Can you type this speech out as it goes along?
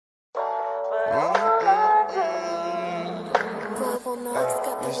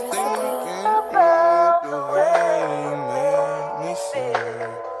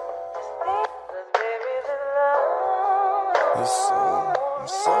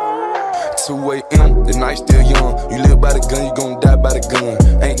2 a.m., the night still young. You live by the gun, you gon' die by the gun.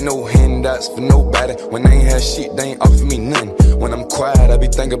 Ain't no handouts for nobody. When they ain't have shit, they ain't offer me nothing. When I'm quiet, I be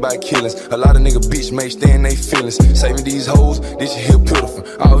thinking about killings. A lot of nigga bitch may stay in they feelings. Saving these hoes, this shit here pitiful.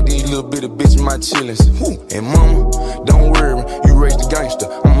 All these little bitty bitches my chillens. And mama, don't worry, you raised a gangster.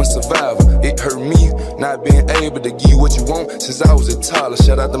 I'm a survivor. It hurt me not being able to give you what you want since I was a toddler.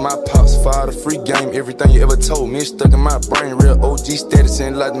 Shout out to my pops for all the free game. Everything you ever told me is stuck in my brain. Real OG status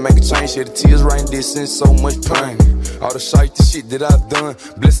and like to make a change. Shed the tears right this and so much pain. All the shit that I've done,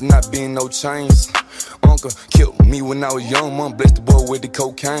 blessed not being no chains. Uncle killed me when I was young, mom blessed the boy with the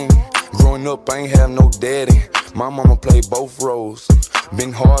cocaine. Growing up, I ain't have no daddy. My mama played both roles.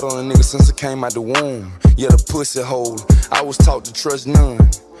 Been hard on a nigga since I came out the womb. Yeah, the pussy hole. I was taught to trust none.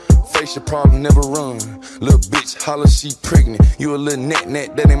 Face your problem, never run. Little bitch holler she pregnant. You a little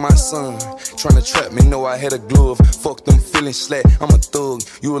net, that ain't my son. Tryna trap me, know I had a glove. Fuck them feelings slack, I'm a thug.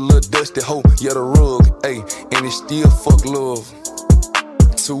 You a little dusty hoe, yeah the rug. Ayy, and it still fuck love.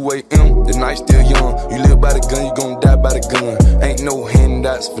 2 a.m., the night still young. You live by the gun, you gon' die by the gun. Ain't no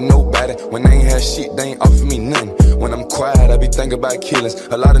handouts for nobody. When they ain't have shit, they ain't offer me nothing. When I'm quiet, I be thinking about killings.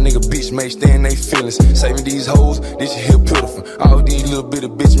 A lot of nigga bitch may stay in they feelings. Saving these hoes, this shit here pitiful. All these little bitty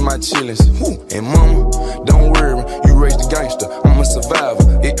bitches my chillens. And mama, don't worry, you raised a gangster. I'm a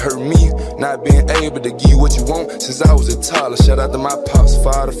survivor. It hurt me not being able to give you what you want since I was a toddler. Shout out to my pops for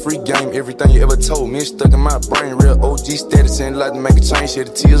all the free game. Everything you ever told me is stuck in my brain. Real OG status and like to make a change. Shed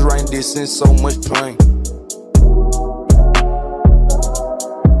the tears right this and so much pain.